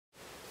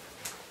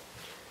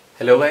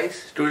Hello guys,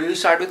 today we'll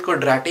start with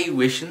quadratic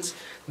equations.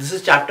 This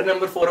is chapter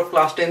number 4 of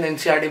class 10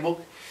 Ncert book,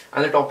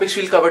 and the topics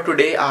we'll cover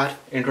today are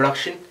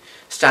introduction,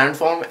 standard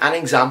form and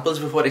examples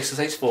before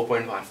exercise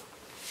 4.1.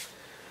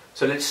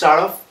 So let's start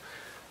off.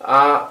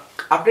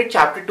 आपने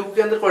chapter 2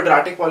 के अंदर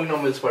quadratic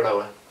polynomials पढ़ा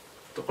हुआ है.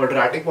 तो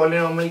quadratic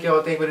polynomial क्या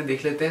होता है एक बार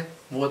देख लेते हैं.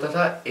 वो होता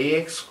था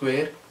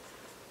ax²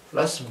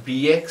 plus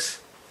bx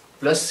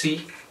plus c,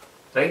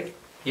 right.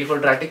 ये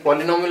क्वाड्रेटिक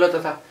पॉलिनोमियल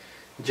होता था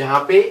जहां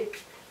पे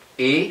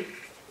a,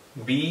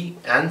 b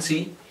and c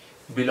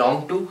belong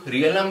to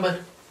real number.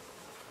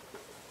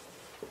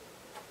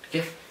 ठीक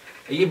है,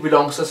 ये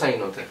belongs का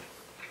साइन होता है.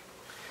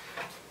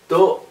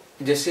 तो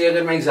जैसे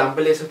अगर मैं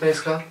एग्जांपल ले सकता हूं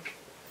इसका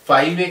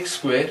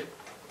 5x²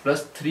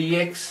 प्लस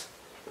 3x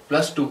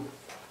प्लस 2,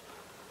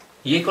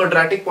 ये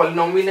क्वाड्रेटिक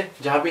पॉलिनोमियल है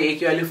जहां पे a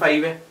की वैल्यू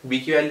 5 है, b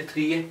की वैल्यू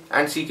 3 है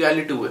एंड c की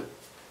वैल्यू 2 है.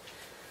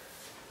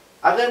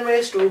 अगर मैं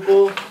इस 2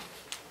 को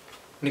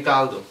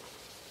निकाल दूं,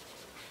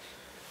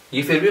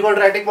 ये फिर भी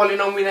क्वाड्रेटिक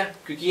पॉलिनोमियल है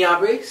क्योंकि यहाँ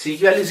पे c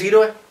की वैल्यू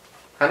 0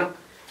 है ना.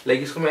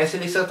 लाइक इसको मैं ऐसे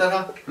लिख सकता था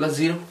प्लस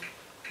 0,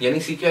 यानी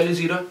c की वैल्यू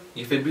 0 है.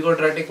 ये फिर भी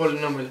क्वाड्रेटिक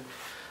पॉलिनोमियल है.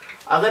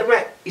 अगर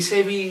मैं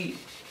इसे भी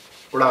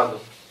उड़ा दूं,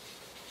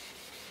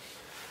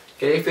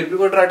 क्या ये फिर भी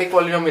क्वाड्रेटिक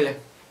पॉलिनोमियल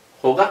है?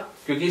 होगा,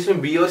 क्योंकि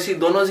इसमें b और c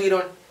दोनों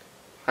 0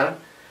 है ना.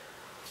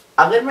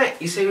 अगर मैं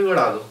इसे भी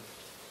उड़ा दूं,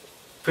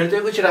 फिर तो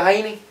ये कुछ रहा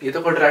ही नहीं. ये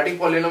तो क्वाड्रेटिक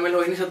पॉलिनोमियल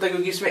हो ही नहीं सकता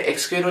क्योंकि इसमें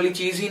x² वाली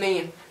चीज ही नहीं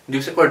है जो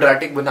इसे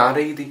क्वाड्रेटिक बना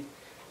रही थी.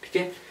 ठीक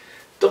है,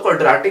 तो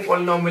क्वाड्रेटिक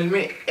पॉलिनोमियल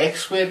में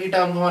x² की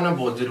टर्म होना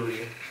बहुत जरूरी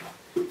है.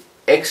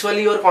 x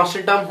वाली और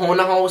कांस्टेंट टर्म हो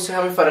ना हो उससे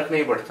हमें फर्क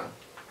नहीं पड़ता.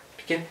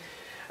 ठीक है,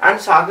 एंड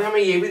साथ में हमें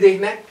ये भी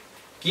देखना है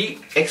कि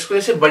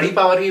x² से बड़ी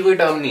पावर की कोई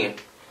टर्म नहीं है.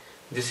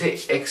 जैसे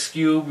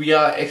x³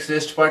 या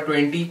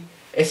x⁻20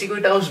 ऐसी कोई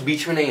टर्म्स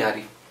बीच में नहीं आ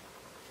रही.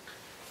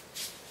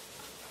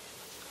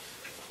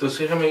 तो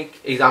उसके हम एक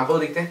एग्जांपल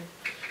देखते हैं.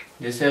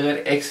 जैसे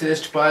अगर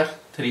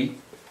x⁻3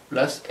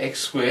 plus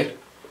x²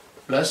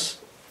 plus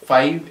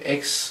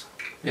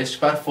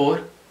 5x⁻4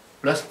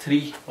 plus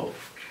 3 हो,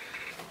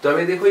 तो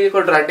अभी देखो ये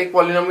क्वाड्रेटिक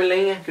पॉलिनोमियल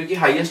नहीं है क्योंकि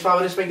हाईएस्ट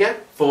पावर इसमें क्या है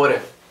 4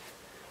 है.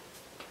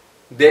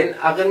 देन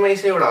अगर मैं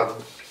इसे उड़ा दूं,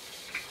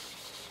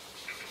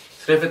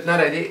 सिर्फ इतना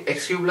रह जाए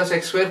x³ प्लस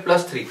x²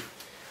 प्लस 3,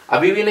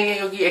 अभी भी नहीं है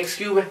क्योंकि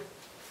x³ है.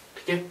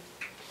 ठीक है,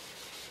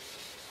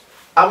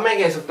 अब मैं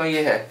कह सकता हूं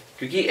ये है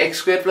क्योंकि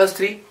x² प्लस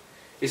 3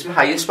 इसमें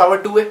हाईएस्ट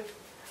पावर 2 है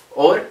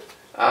और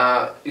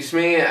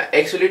इसमें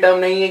x वाली टर्म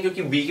नहीं है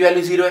क्योंकि b की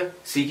वैल्यू 0 है,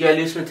 c की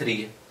वैल्यू इसमें 3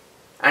 है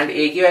एंड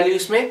a की वैल्यू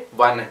इसमें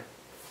 1 है.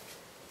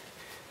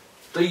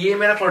 तो ये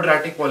मेरा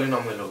क्वाड्रेटिक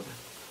पॉलिनोमियल हो गया.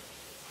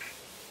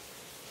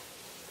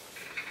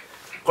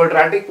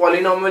 क्वाड्रेटिक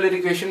पॉलिनोमियल और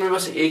इक्वेशन में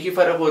बस एक ही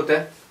फर्क होता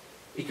है,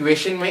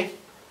 इक्वेशन में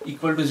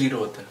इक्वल टू 0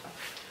 होता है.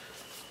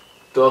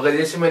 तो अगर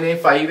जैसे मैंने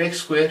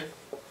 5x²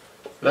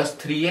 प्लस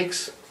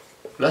 3x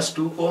प्लस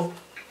 2 को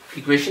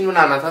इक्वेशन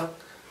बनाना था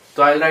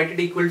तो आई right it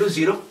equal to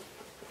 0,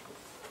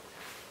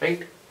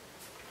 right.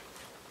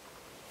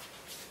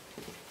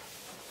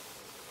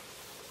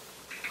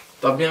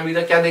 तो अभी अभी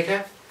तक क्या देखा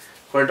है,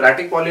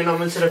 क्वाड्रेटिक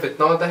पॉलिनोमियल सिर्फ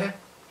इतना होता है,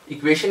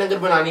 इक्वेशन अगर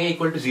बनानी है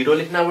इक्वल टू 0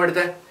 लिखना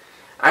पड़ता है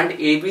and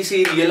a b c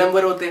real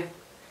number होते हैं.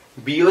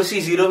 b और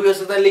c 0 भी हो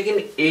सकता है लेकिन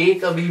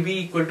a कभी भी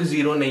इक्वल टू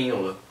 0 नहीं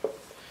होगा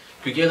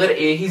क्योंकि अगर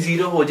a ही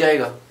 0 हो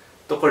जाएगा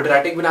तो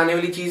क्वाड्रेटिक बनाने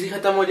वाली चीज ही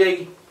खत्म हो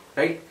जाएगी,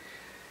 राइट.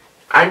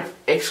 एंड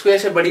x²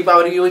 से बड़ी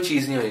पावर की वो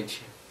चीज नहीं होनी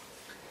चाहिए.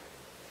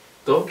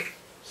 तो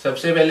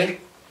सबसे पहले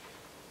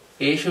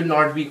a should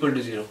not be equal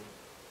to 0.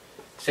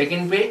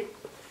 Second पे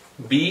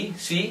b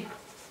c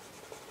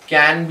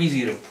can be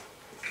 0.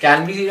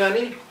 can be 0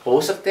 यानी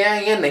हो सकते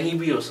हैं या नहीं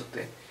भी हो सकते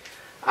हैं.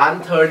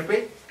 एंड थर्ड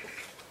पे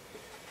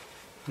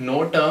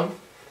no term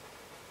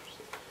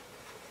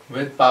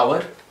with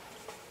power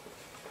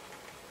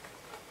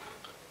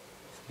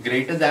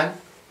greater than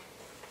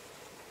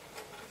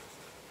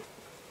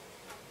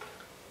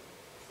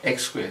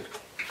x²,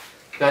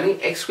 यानी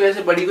x²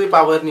 से बड़ी कोई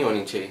पावर नहीं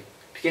होनी चाहिए.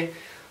 ठीक है,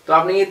 तो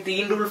आपने ये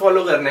 3 रूल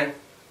फॉलो करने हैं.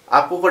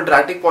 आपको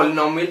क्वाड्रेटिक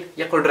पॉलिनोमियल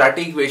या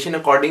क्वाड्रेटिक इक्वेशन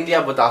अकॉर्डिंगली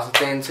आप बता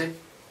सकते हैं इनसे,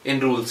 इन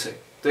रूल से.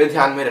 तो ये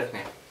ध्यान में रखने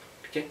हैं.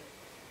 ठीक है,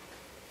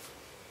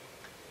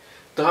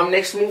 तो हम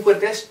नेक्स्ट मूव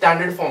करते हैं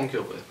स्टैंडर्ड फॉर्म के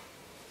ऊपर.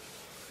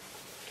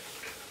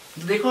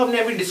 देखो हमने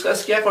अभी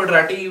डिस्कस किया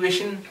क्वाड्रेटिक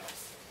इक्वेशन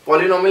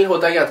पॉलिनोमियल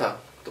होता क्या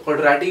था. तो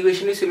क्वाड्रेटिक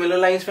इक्वेशन की सिमिलर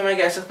लाइंस पे मैं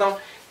कह सकता हूं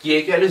कि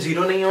a की वैल्यू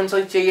 0 नहीं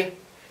होनी चाहिए,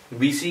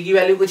 b c की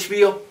वैल्यू कुछ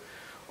भी हो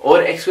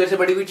और x² से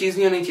बड़ी कोई चीज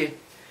नहीं होनी चाहिए.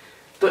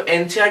 तो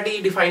एनसीईआरटी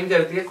डिफाइन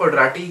करती है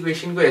क्वाड्रेटिक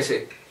इक्वेशन को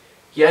ऐसे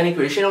कि an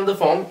equation of the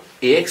form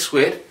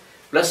ax²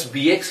 plus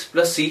bx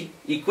plus c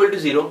equal to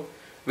 0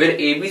 where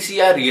a b c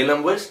are real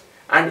numbers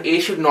and a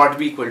should not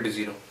be equal to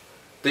 0.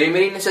 तो ये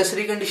मेरी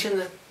नेसेसरी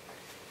कंडीशन है.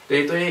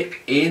 तो ये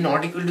a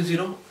not equal to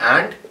 0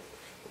 and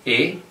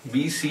a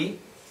b c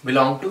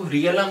belong to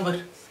real number.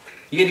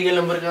 ये real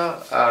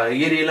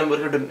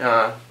number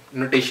का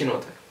notation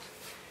होता है.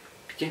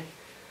 ठीक है,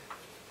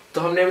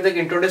 तो हमने अभी तक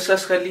इंट्रो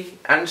डिस्कस कर ली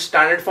एंड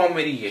स्टैंडर्ड फॉर्म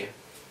मेरी ये है.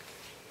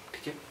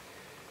 ठीक है,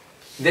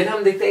 देन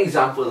हम देखते हैं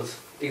एग्जांपल्स.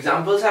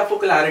 एग्जांपल से आपको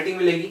क्लैरिटी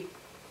मिलेगी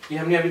कि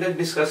हमने अभी तक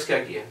डिस्कस क्या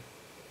किया.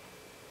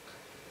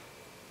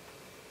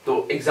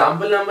 तो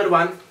एग्जाम्पल नंबर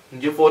 1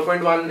 जो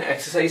 4.1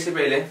 एक्सरसाइज से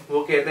पहले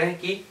वो कहते हैं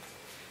कि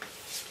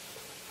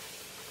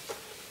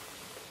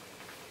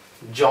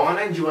John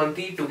and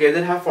Juvanti together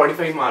have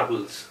 45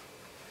 marbles.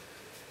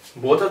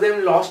 Both of them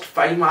lost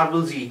 5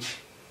 marbles each,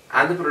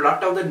 and the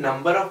product of the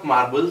number of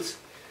marbles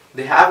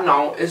they have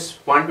now is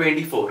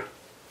 124.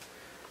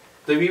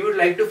 So we would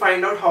like to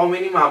find out how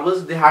many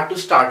marbles they had to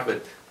start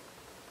with.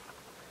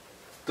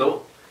 तो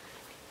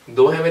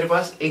दो है मेरे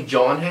पास, एक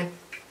John है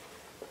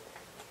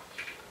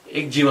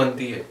एक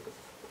जीवंती है।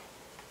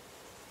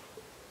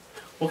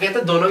 वो कहता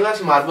है दोनों के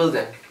पास मार्बल्स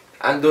हैं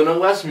एंड दोनों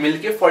के पास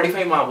मिलके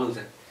 45 मार्बल्स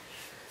हैं।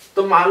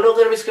 तो मान लो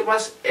अगर इसके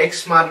पास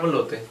x मार्बल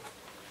होते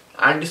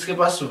एंड इसके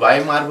पास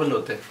y मार्बल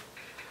होते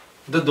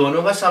तो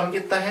दोनों का सम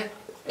कितना है,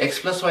 x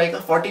प्लस वाई का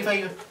 45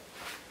 है।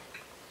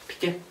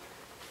 ठीक है,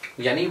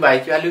 यानी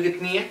y की वैल्यू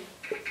कितनी है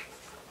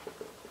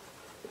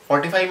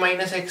 45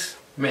 माइनस x।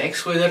 मैं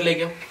x को इधर ले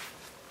गया,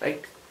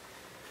 राइट।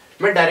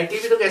 मैं डायरेक्टली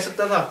भी तो कह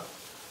सकता था,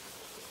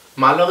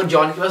 मान लो अगर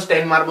जॉन के पास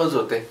 10 मार्बल्स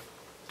होते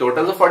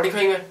टोटल तो 45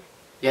 है,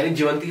 यानी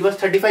जीवंती के पास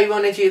 35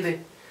 होने चाहिए थे,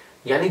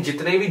 यानी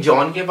जितने भी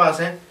जॉन के पास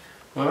है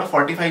वो मैं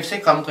 45 से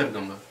कम कर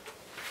दूंगा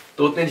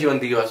तो उतने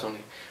जीवंती के पास होंगे।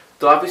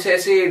 तो आप इसे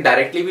ऐसे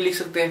डायरेक्टली भी लिख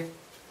सकते हैं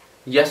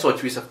या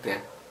सोच भी सकते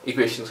हैं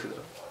इक्वेशंस की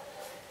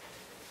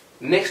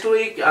तरफ। नेक्स्ट वो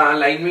एक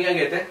लाइन में क्या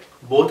कहते हैं,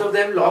 both of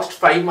them lost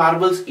 5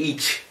 marbles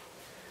each.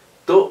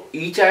 तो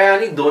ईच आया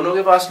यानी दोनों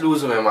के पास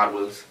लूज हुए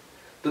मार्बल्स।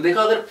 तो देखो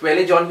अगर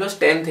पहले जॉन के पास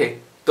 10 थे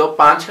तो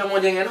 5 कम हो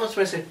जाएंगे ना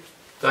उसमें से,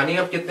 तो यानी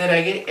अब कितने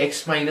रह गए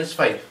x माइनस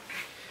 5।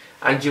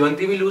 एंड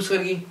जीवंती भी लूज कर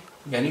गई,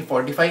 यानी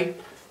 45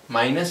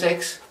 माइनस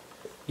x,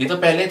 ये तो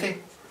पहले थे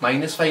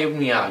 -5 अब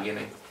नहीं आगे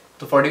नहीं,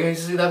 तो 45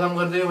 से सीधा कम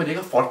कर दो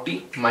बचेगा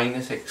 40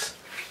 माइनस x।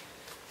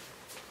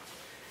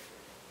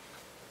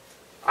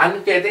 एंड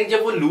कहते हैं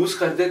जब वो लूज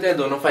कर देते हैं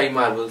दोनों 5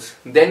 मार्बल्स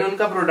देन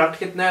उनका प्रोडक्ट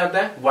कितना होता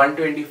है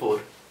 124।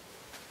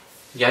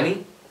 यानी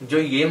जो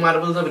ये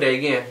मार्बल्स अब रह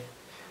गए हैं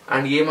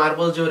एंड ये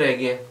मार्बल्स जो रह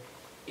गए हैं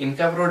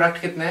इनका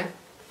प्रोडक्ट कितना है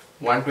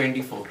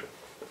 124।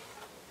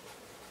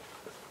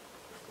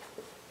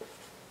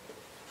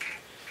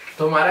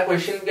 तो हमारा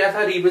क्वेश्चन क्या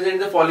था,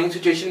 represent the following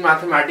situation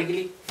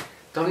mathematically.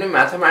 तो हमने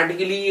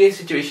मैथमेटिकली ये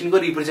सिचुएशन को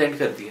रिप्रेजेंट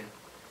कर दिया।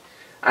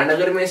 एंड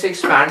अगर मैं इसे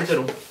एक्सपैंड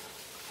करूं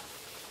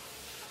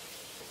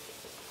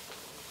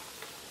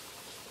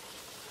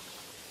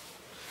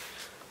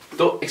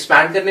तो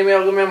एक्सपैंड करने में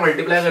अगर मैं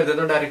मल्टीप्लाई कर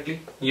देता हूं डायरेक्टली,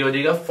 ये हो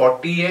जाएगा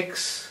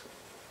 40x,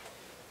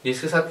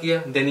 इसके साथ किया,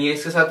 देन ये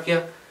इसके साथ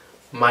किया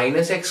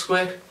माइनस एक्स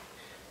स्क्वायर,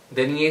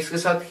 देन ये इसके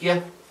साथ किया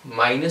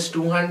माइनस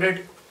 200,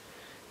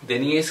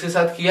 देन ये इसके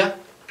साथ किया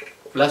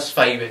प्लस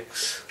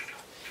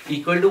 5x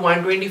इक्वल टू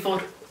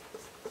 124।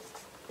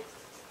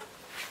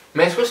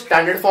 मैं इसको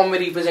स्टैंडर्ड फॉर्म में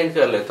रिप्रेजेंट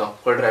कर लेता हूँ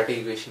क्वाड्रेटिक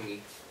इक्वेशन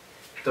की।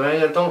 तो मैं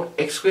करता हूँ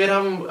एक्स स्क्वायर,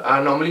 हम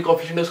नॉर्मली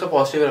कोएफिशिएंट उसका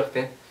पॉजिटिव रखते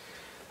हैं,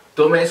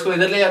 तो मैं इसको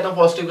इधर ले जाता हूँ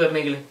पॉजिटिव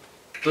करने के लिए,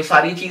 तो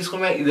सारी चीज को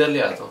मैं इधर ले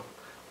आता हूँ,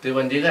 तो ये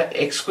बन जाएगा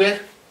एक्स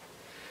स्क्वायर।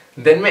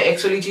 देन मैं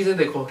एक्स वाली चीजें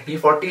देखो, ये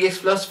 40x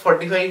प्लस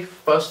 45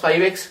 प्लस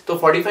 5x तो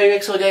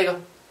 45x हो जाएगा,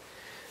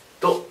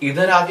 तो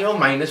इधर आके वो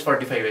माइनस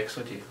 45x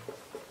हो जाएगा।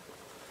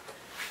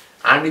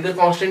 एंड इधर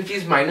कांस्टेंट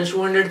चीज माइनस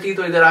 200 थी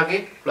तो इधर आके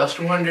प्लस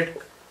 200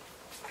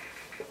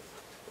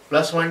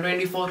 प्लस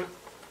 124,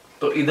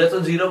 तो इधर तो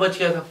 0 बच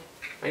गया था,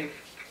 राइट।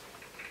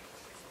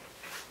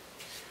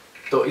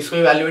 तो इसको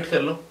इवैल्यूएट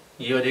कर लो,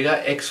 ये हो जाएगा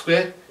x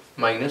square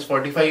minus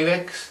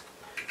 45x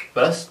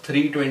plus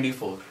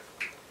 324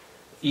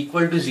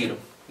 equal to 0।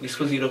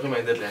 इसको 0 को मैं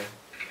इधर ले आया,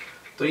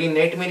 तो ये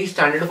नेट मेरी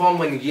स्टैंडर्ड फॉर्म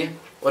बन गई है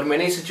और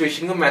मैंने इस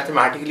सिचुएशन को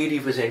मैथमेटिकली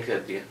रिप्रेजेंट कर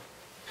दिया।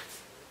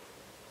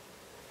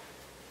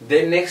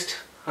 देन नेक्स्ट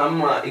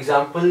हम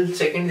एग्जांपल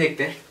सेकंड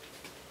देखते हैं।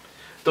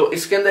 तो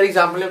इसके अंदर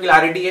एग्जांपल में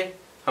क्लैरिटी है,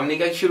 हमने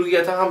क्या शुरू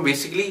किया था, हम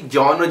बेसिकली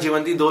जॉन और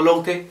जीवंती दो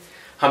लोग थे,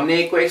 हमने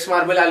एक को x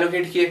मार्बल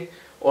एलोकेट किए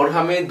और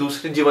हमें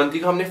दूसरे जीवंती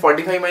को हमने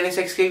 45 माइनस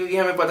एक्स किया क्योंकि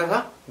हमें पता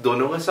था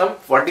दोनों का सम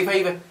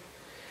 45 है।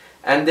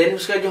 एंड देन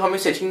उसका जो हमें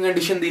सेकंड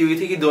कंडीशन दी हुई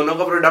थी कि दोनों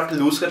का प्रोडक्ट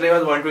लूज करने के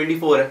बाद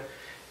 124 है,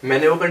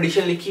 मैंने वो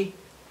कंडीशन लिखी,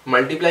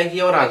 मल्टीप्लाई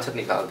किया और आंसर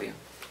निकाल दिया।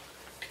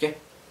 ठीक है,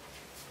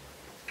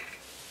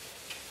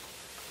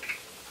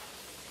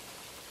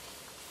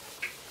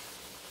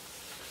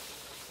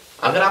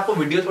 अगर आपको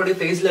वीडियो थोड़ी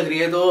तेज लग रही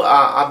है तो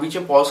आप बीच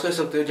में पॉज कर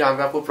सकते हो जहां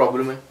पे आपको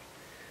प्रॉब्लम है,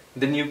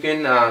 then you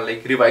can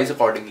like revise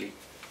accordingly.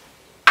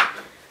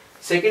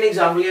 Second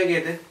example क्या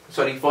कहते हैं,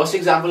 सॉरी फर्स्ट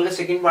एग्जांपल का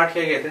सेकंड पार्ट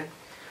क्या कहते हैं,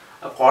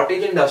 a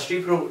cottage industry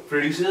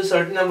produces a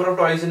certain number of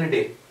toys in a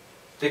day।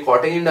 तो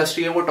कॉटेज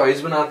इंडस्ट्री है वो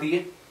टॉयज बनाती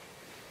है।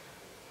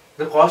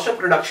 The cost of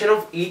production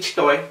of each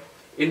toy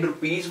in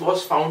rupees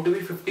was found to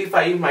be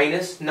 55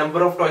 minus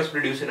number of toys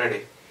produced in a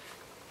day।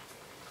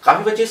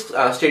 काफी बच्चे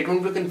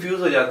statement पे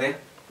confuse हो जाते हैं,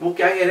 वो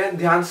क्या कह रहे हैं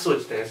ध्यान से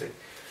सोचते हैं। ऐसे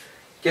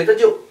कहते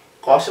जो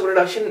कॉस्ट ऑफ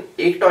प्रोडक्शन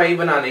एक टॉय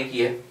बनाने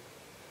की है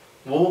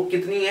वो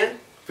कितनी है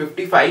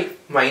 55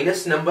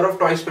 minus number of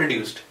toys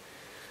produced.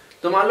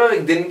 तो मान लो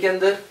एक दिन के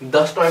अंदर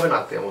 10 टॉय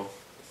बनाते हैं वो,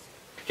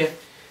 ठीक है,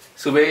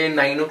 सुबह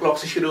 9 o'clock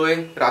से शुरू हुए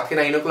रात के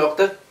 9 o'clock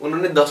तक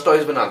उन्होंने 10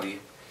 टॉयज बना दिए।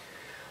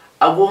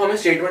 अब वो हमें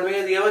स्टेटमेंट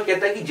में दिया हुआ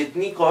कहता है कि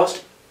जितनी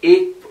कॉस्ट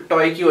एक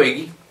टॉय की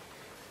होगी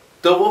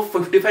तो वो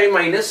 55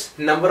 minus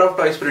number of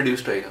toys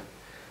produced होएगा,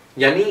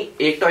 यानी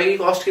एक टॉय की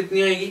कॉस्ट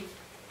कितनी होगी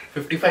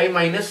 55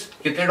 माइनस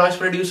कितने टॉयज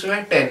प्रोड्यूस हुए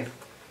हैं 10,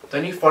 तो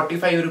यानी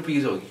 45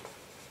 रुपीज होगी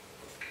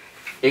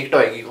एक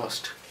टॉय की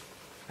कॉस्ट,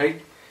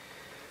 राइट।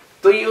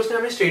 तो ये उसने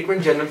हमें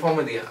स्टेटमेंट जनरल फॉर्म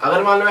में दिया।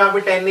 अगर मान लो यहाँ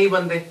पे 10 नहीं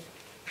बनते,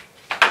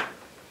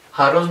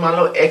 हर रोज मान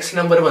लो x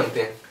नंबर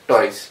बनते हैं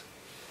टॉयज,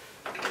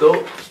 तो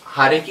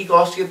हर एक की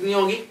कॉस्ट कितनी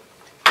होगी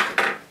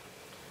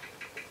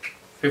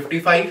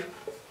 55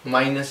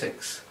 माइनस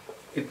x,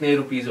 इतने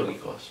रुपीज होगी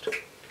कॉस्ट।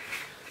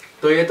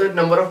 तो ये तो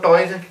नंबर ऑफ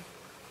टॉयज है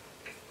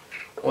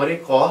और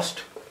एक कॉस्ट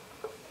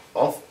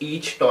ऑफ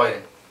ईच टॉय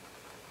है।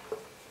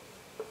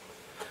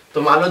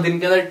 तो मान लो दिन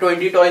के अंदर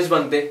 20 टॉयज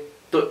बनते,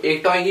 तो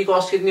एक टॉय की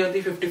कॉस्ट कितनी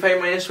होती 55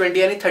 माइनस 20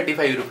 यानी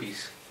 35 रुपीज।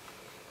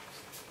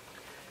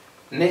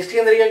 नेक्स्ट के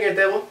अंदर क्या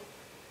कहता है वो,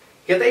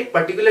 कहता है एक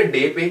पर्टिकुलर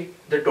डे पे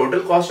the total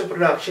cost of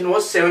production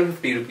was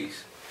 750 rupees.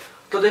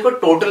 तो देखो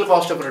टोटल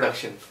कॉस्ट ऑफ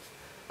प्रोडक्शन,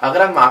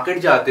 अगर आप मार्केट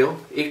जाते हो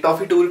एक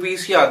टॉफी 2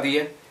 रुपीज की आती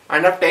है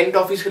एंड आप 10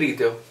 टॉफीज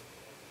खरीदते हो,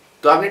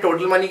 तो आपने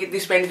टोटल मनी कितनी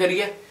स्पेंड करी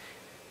है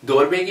 2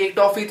 रुपए की एक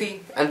टॉफी थी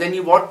and then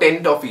you bought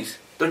 10 toffees,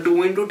 तो 2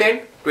 into 10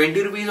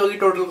 20 रुपीज होगी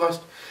टोटल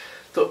कॉस्ट।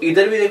 तो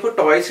इधर भी देखो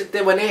टॉयज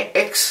कितने बने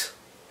x,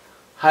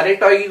 हर एक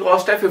टॉय की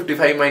कॉस्ट है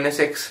 55 माइनस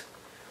x,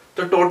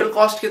 तो टोटल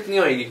कॉस्ट कितनी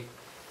होगी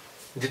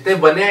जितने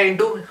बने हैं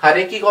इंटू हर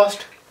एक की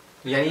कॉस्ट,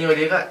 यानी हो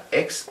जाएगा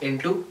x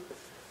इंटू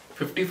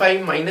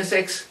 55 माइनस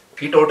एक्स,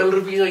 ये टोटल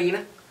रुपीज होगी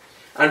ना।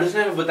 एंड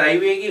उसने बताई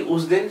हुई है कि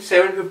उस दिन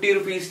 750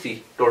 रुपीज थी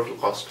टोटल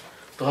कॉस्ट,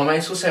 तो हमें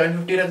इसको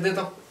 750 रख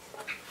देता हूं,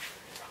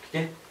 ठीक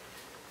है।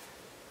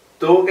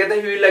 तो वो कहता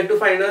है we like to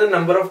find the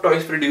number of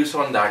toys produce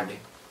on that day.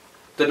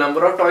 तो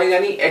नंबर ऑफ टॉयज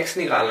यानी x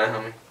निकालना है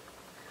हमें,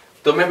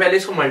 तो मैं पहले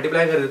इसको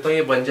मल्टीप्लाई कर देता हूँ,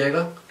 ये बन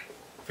जाएगा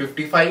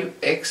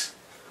 55x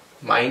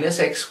minus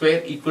x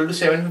square equal to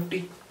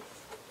 750,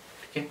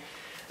 ठीक है।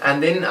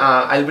 And then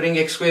I will bring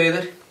x square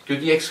इधर,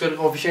 क्योंकि एक्स स्क्वायर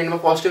कोएफिशिएंट में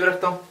पॉजिटिव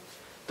रखता हूँ,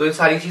 तो इन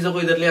सारी चीजों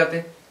को इधर ले आते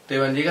हैं, तो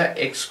ये बन जाएगा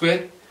x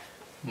square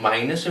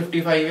minus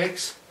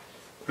 55x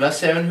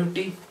plus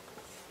 750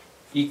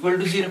 equal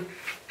to 0,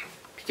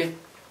 ठीक है।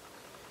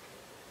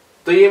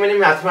 तो ये मैंने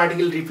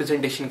मैथमेटिकल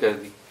रिप्रेजेंटेशन कर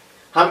दी।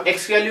 हम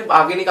x की वैल्यू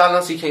आगे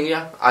निकालना सीखेंगे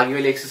आगे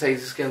वाले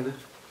एक्सरसाइजेस के अंदर।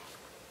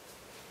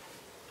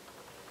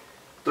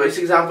 तो इस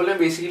एग्जांपल में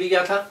बेसिकली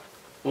क्या था,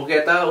 वो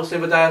कहता उसने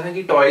बताया था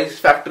कि टॉयज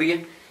फैक्ट्री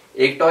है,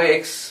 एक टॉय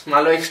x,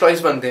 मान लो x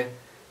टॉयज बनते हैं,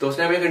 तो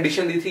उसने हमें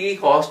कंडीशन दी थी कि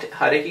कॉस्ट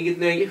हर एक की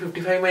कितनी होगी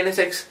 55 माइनस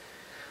एक्स,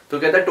 तो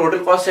कहता है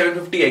टोटल कॉस्ट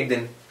 750 एक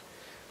दिन,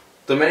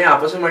 तो मैंने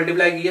आपस में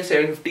मल्टीप्लाई किया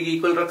 750 की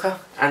इक्वल रखा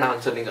एंड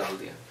आंसर निकाल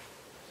दिया।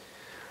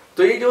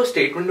 तो ये जो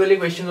स्टेटमेंट वाले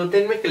क्वेश्चन होते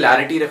हैं इनमें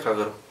क्लैरिटी रखा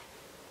करो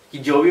कि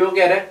जो भी वो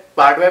कह रहा है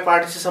पार्ट बाय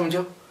पार्ट से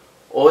समझो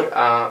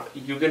और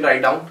यू कैन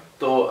राइट डाउन,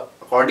 तो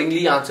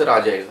अकॉर्डिंगली आंसर आ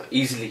जाएगा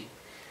इजीली।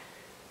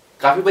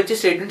 काफी बच्चे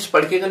स्टेटमेंट्स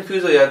पढ़ के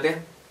कंफ्यूज हो जाते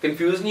हैं,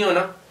 कंफ्यूज नहीं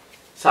होना,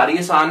 सारी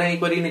आसान है, एक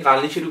बार ये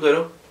निकालनी शुरू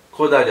करो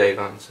खुद आ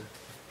जाएगा आंसर।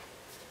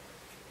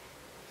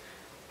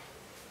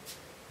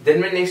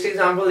 देन मैं नेक्स्ट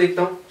एग्जांपल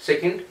देखता हूं,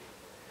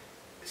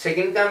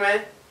 सेकंड का मैं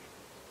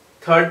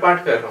थर्ड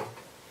पार्ट कर रहा हूं।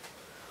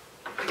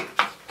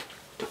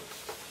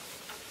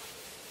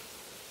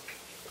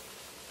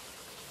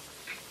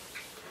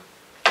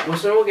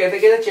 उसमें वो कहते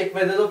हैं check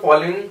whether the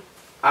following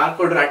are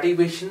quadratic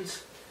equations,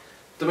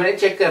 तो मैंने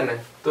चेक करना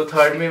है। तो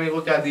थर्ड में मेरे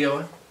को क्या दिया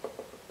हुआ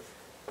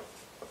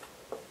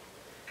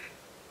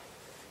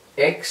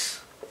x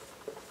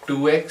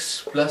 2x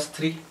plus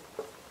 3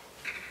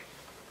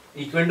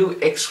 equal to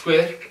x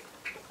square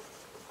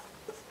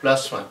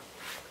plus 1।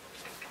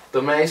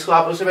 तो मैं इसको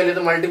आप उससे पहले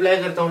तो मल्टीप्लाई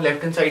करता हूँ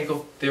लेफ्ट हैंड साइड को,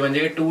 तो ये बन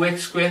जाएगा 2x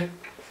square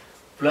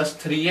plus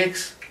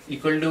 3x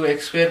equal to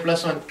x square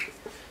plus 1।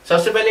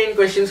 सबसे पहले इन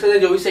क्वेश्चंस का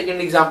जो भी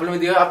सेकंड एग्जांपल में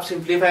दिया आप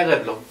सिंप्लीफाई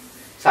कर लो,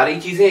 सारी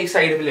चीजें एक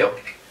साइड पे ले आओ।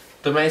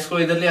 तो मैं इसको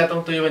इधर ले आता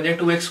हूं, तो ये बन जाए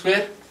 2x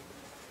square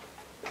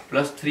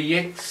plus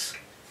 3x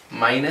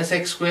minus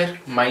x square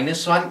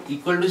minus 1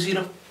 equal to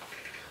 0।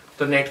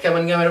 तो नेट क्या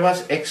बन गया मेरे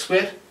पास x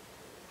square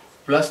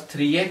plus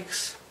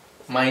 3x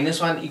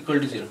minus 1 equal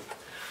to 0।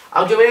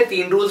 अब जो मैंने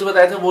 3 रूल्स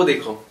बताए थे वो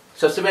देखो।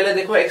 सबसे पहले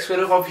देखो एक्स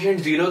स्क्वायर का कोएफिशिएंट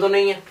 0 तो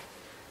नहीं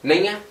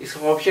है, इसका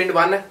कोएफिशिएंट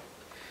 1 है।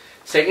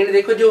 सेकंड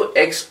देखो जो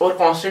x और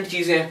कांस्टेंट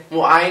चीजें हैं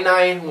वो आए ना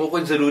आए वो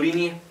कोई जरूरी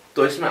नहीं है,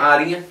 तो इसमें आ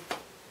रही है।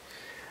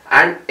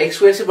 एंड x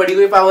स्क्वायर से बड़ी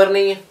कोई पावर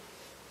नहीं है,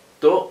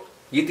 तो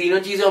ये तीनों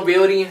चीजें ओबे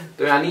हो रही हैं,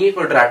 तो यानी ये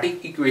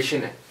क्वाड्रेटिक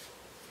इक्वेशन है।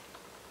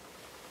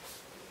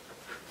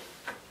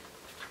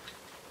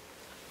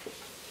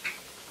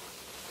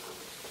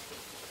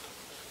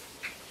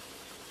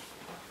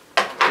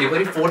 एक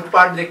बार फोर्थ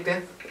पार्ट देखते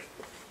हैं।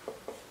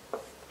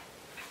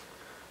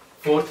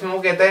 फोर्थ में वो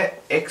कहता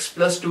है x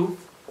प्लस 2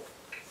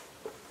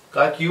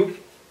 का cube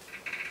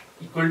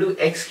equal to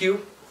x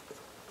cube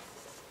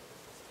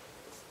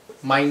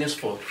minus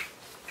 4,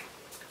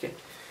 ठीक है।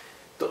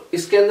 तो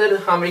इसके अंदर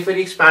हम एक बार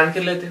एक्सपैंड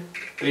कर लेते हैं,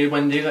 तो ये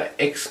बन जाएगा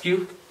एक्स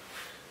क्यूब।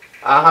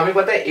 हमें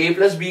पता है a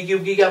प्लस बी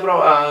क्यूब की क्या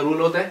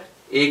रूल होता है,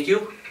 a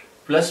cube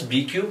plus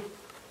B cube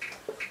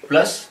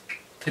plus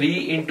 3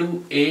 into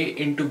a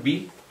into B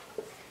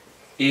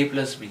a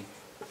plus B,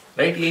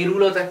 right, यही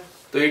रूल होता है।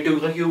 तो ये 2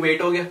 का क्यूब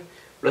 8 हो गया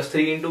plus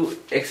 3 into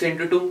x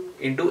into 2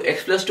 into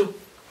x plus two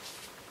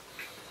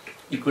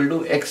equal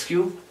to x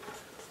cube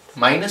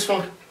minus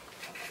 4,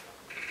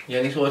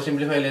 यानी और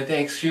सिंप्लीफाई लेते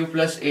हैं एक्स क्यूब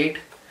प्लस 8।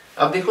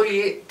 अब देखो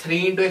ये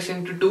 3 into x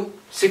into two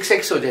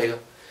 6x हो जाएगा।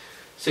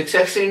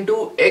 6x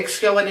इंटू एक्स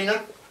क्या बनेगा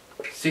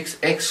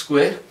 6x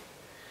square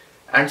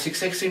and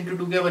 6x into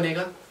two क्या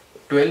बनेगा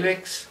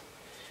 12x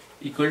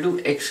equal to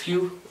x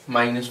cube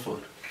minus 4।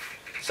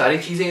 सारी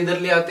चीजें इधर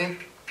ले आते हैं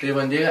तो ये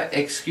बन जाएगा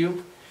x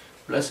cube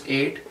plus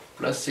 8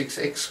 plus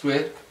 6x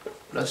square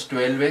plus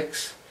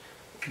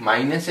 12x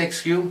minus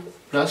x cube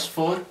plus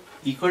 4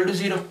 equal to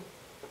 0।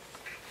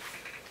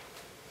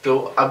 तो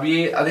अब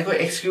ये देखो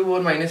एक्स क्यूब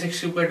और माइनस एक्स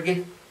क्यूब कट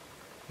गए,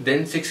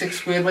 देन 6x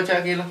स्क्वायर बचा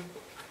अकेला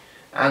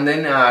एंड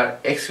देन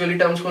एक्स वाली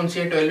टर्म्स कौन सी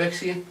है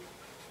 12x ही है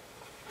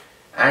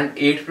एंड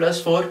 8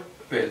 प्लस 4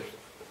 12।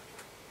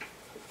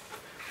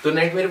 तो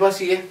नेट मेरे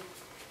पास ये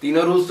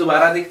तीनों रूल्स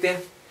दोबारा देखते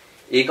हैं।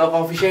 ए का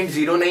कॉफिशिएंट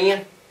 0 नहीं है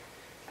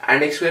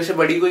एंड एक्स स्क्वायर से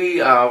बड़ी कोई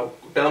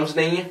टर्म्स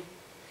नहीं है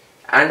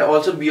एंड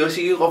ऑल्सो बी और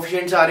सी के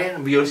कॉफिशिएंट्स आ रहे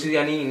हैं, बी और सी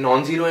यानी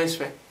नॉन जीरो है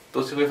इसमें, तो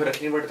उससे कोई फर्क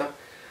नहीं पड़ता।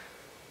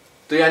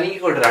 तो यानी कि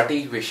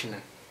क्वाड्रेटिक इक्वेशन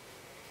है।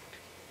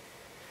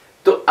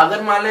 तो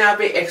अगर मान लें यहाँ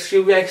पे एक्स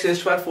क्यूब या एक्स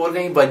स्क्वायर 4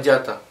 कहीं बच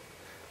जाता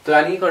तो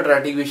यानी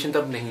क्वाड्रेटिक इक्वेशन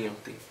तब नहीं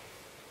होती।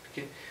 ठीक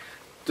है,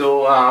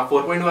 तो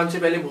 4.1 से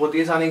पहले बहुत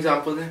ही आसान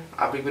एग्जांपल्स हैं,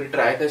 आप एक बार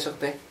ट्राई कर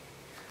सकते हैं।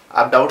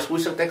 आप डाउट्स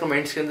पूछ सकते हैं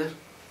कमेंट्स के अंदर।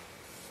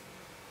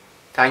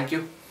 Thank you.